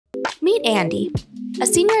Meet Andy, a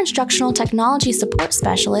senior instructional technology support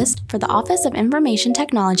specialist for the Office of Information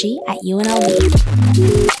Technology at UNLV.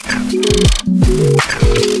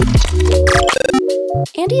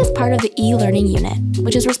 Andy is part of the e-learning unit,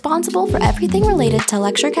 which is responsible for everything related to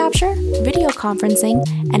lecture capture, video conferencing,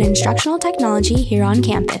 and instructional technology here on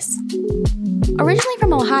campus. Originally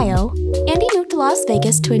from Ohio, Andy moved to Las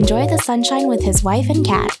Vegas to enjoy the sunshine with his wife and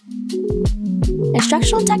cat.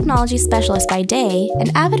 Instructional technology specialist by day,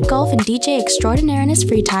 an avid golf and DJ extraordinaire in his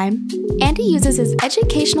free time, Andy uses his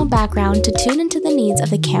educational background to tune into the needs of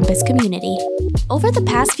the campus community. Over the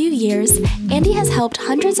past few years, Andy has helped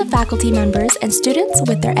hundreds of faculty members and students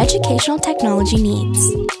with their educational technology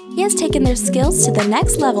needs. He has taken their skills to the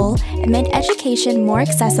next level and made education more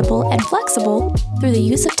accessible and flexible through the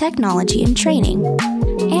use of technology and training.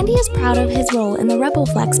 Andy is proud of his role in the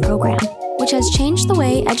RebelFlex program, which has changed the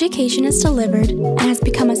way education is delivered and has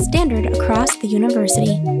become a standard across the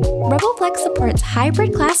university. RebelFlex supports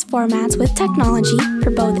hybrid class formats with technology for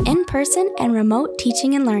both in-person and remote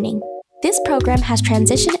teaching and learning. This program has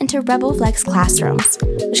transitioned into RebelFlex classrooms,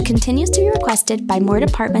 which continues to be requested by more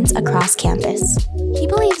departments across campus. He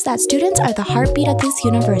believes that students are the heartbeat of this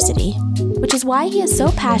university, which is why he is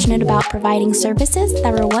so passionate about providing services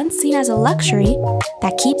that were once seen as a luxury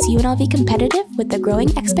that keeps UNLV competitive with the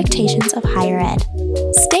growing expectations of higher ed.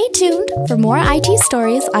 Stay tuned for more IT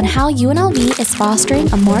stories on how UNLV is fostering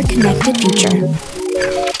a more connected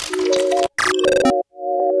future.